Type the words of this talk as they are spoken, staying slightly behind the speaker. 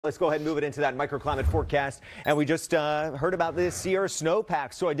Let's go ahead and move it into that microclimate forecast. And we just heard about this Sierra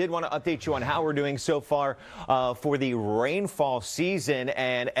snowpack. So I did want to update you on how we're doing so far for the rainfall season.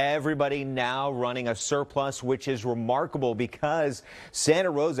 And everybody now running a surplus, which is remarkable because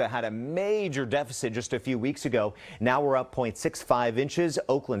Santa Rosa had a major deficit just a few weeks ago. Now we're up 0.65 inches.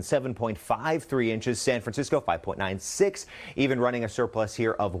 Oakland 7.53 inches. San Francisco 5.96. Even running a surplus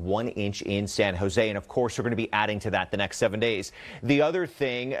here of 1 inch in San Jose. And of course, we're going to be adding to that the next 7 days. The other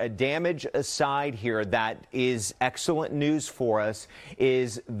thing, damage aside here, that is excellent news for us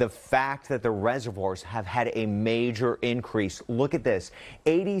is the fact that the reservoirs have had a major increase. Look at this,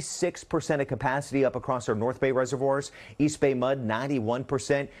 86% of capacity up across our North Bay reservoirs. East Bay Mud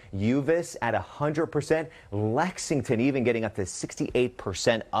 91%, Uvis at 100%, Lexington even getting up to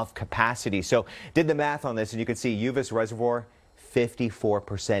 68% of capacity. So did the math on this and you can see Uvis reservoir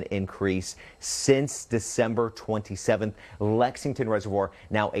 54% increase since December 27th. Lexington Reservoir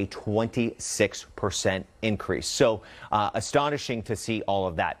now a 26% increase. So astonishing to see all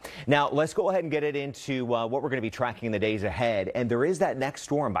of that. Now let's go ahead and get it into what we're going to be tracking in the days ahead. And there is that next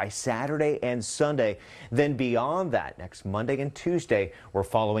storm by Saturday and Sunday. Then beyond that, next Monday and Tuesday, we're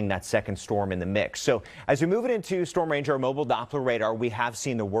following that second storm in the mix. So as we move it into Storm Ranger mobile Doppler radar, we have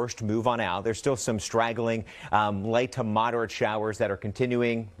seen the worst move on out. There's still some straggling light to moderate showers that are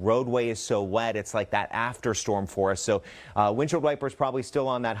continuing. Roadway is so wet, it's like that after storm for us. So windshield wipers probably still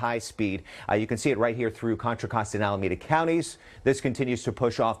on that high speed. You can see it right here through Contra Costa and Alameda counties. This continues to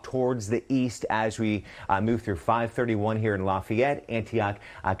push off towards the east as we move through 531 here in Lafayette. Antioch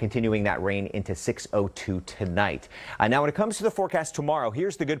continuing that rain into 602 tonight. Now when it comes to the forecast tomorrow,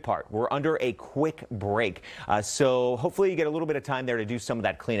 here's the good part. We're under a quick break. So hopefully you get a little bit of time there to do some of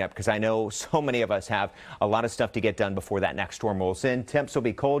that cleanup, because I know so many of us have a lot of stuff to get done before that next storm rolls in. Temps will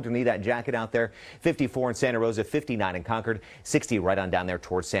be cold. You'll need that jacket out there. 54 in Santa Rosa, 59 in Concord, 60 right on down there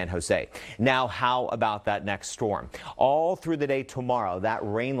towards San Jose. Now, how about that next storm? All through the day tomorrow, that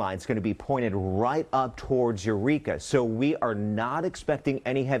rain line is going to be pointed right up towards Eureka. So we are not expecting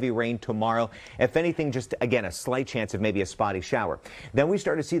any heavy rain tomorrow. If anything, just again, a slight chance of maybe a spotty shower. Then we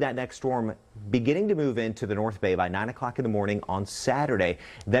start to see that next storm beginning to move into the North Bay by 9 o'clock in the morning on Saturday.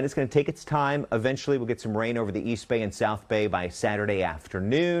 Then it's going to take its time. Eventually, we'll get some rain over the East Bay and South Bay by Saturday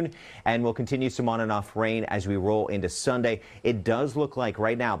afternoon, and we'll continue some on and off rain as we roll into Sunday. It does look like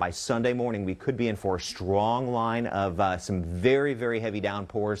right now by Sunday morning we could be in for a strong line of some very, very heavy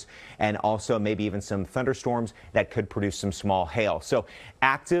downpours and also maybe even some thunderstorms that could produce some small hail. So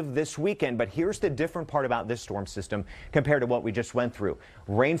active this weekend, but here's the different part about this storm system compared to what we just went through.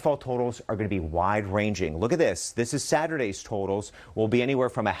 Rainfall totals are going to be wide ranging. Look at this. This is Saturday's totals. Will be anywhere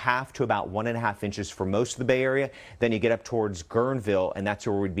from a half to about 1.5 inches for most of the Bay Area. Then you get up towards Guerneville, and that's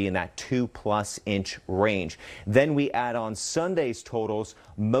where we'd be in that 2+ inch range. Then we add on Sunday's totals.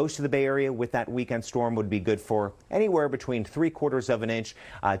 Most of the Bay Area with that weekend storm would be good for anywhere between 3/4 of an inch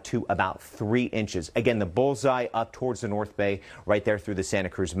to about 3 inches. Again, the bullseye up towards the North Bay, right there through the Santa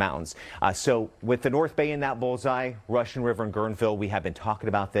Cruz Mountains. So with the North Bay in that bullseye, Russian River and Guerneville, we have been talking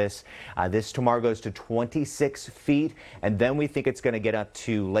about this. This tomorrow goes to 26 feet, and then we think it's going to get up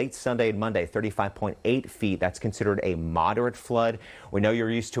to late Sunday and Monday, 35.8 feet. That's considered a moderate flood. We know you're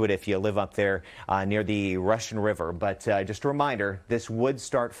used to it if you live up there near the Russian River, but just a reminder, this would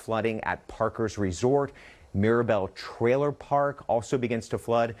start flooding at Parker's Resort. Mirabel Trailer Park also begins to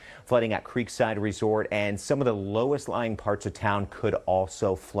flood, flooding at Creekside Resort, and some of the lowest lying parts of town could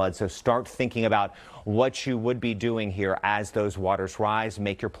also flood. So start thinking about what you would be doing here as those waters rise.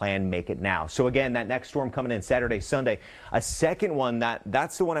 Make your plan, make it now. So again, that next storm coming in Saturday, Sunday. A second one,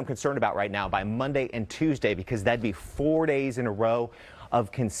 that's the one I'm concerned about right now by Monday and Tuesday, because that'd be 4 days in a row of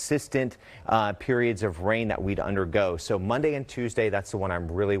consistent periods of rain that we'd undergo. So Monday and Tuesday, that's the one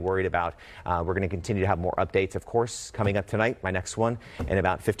I'm really worried about. We're going to continue to have more updates, of course, coming up tonight. My next one in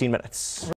about 15 minutes.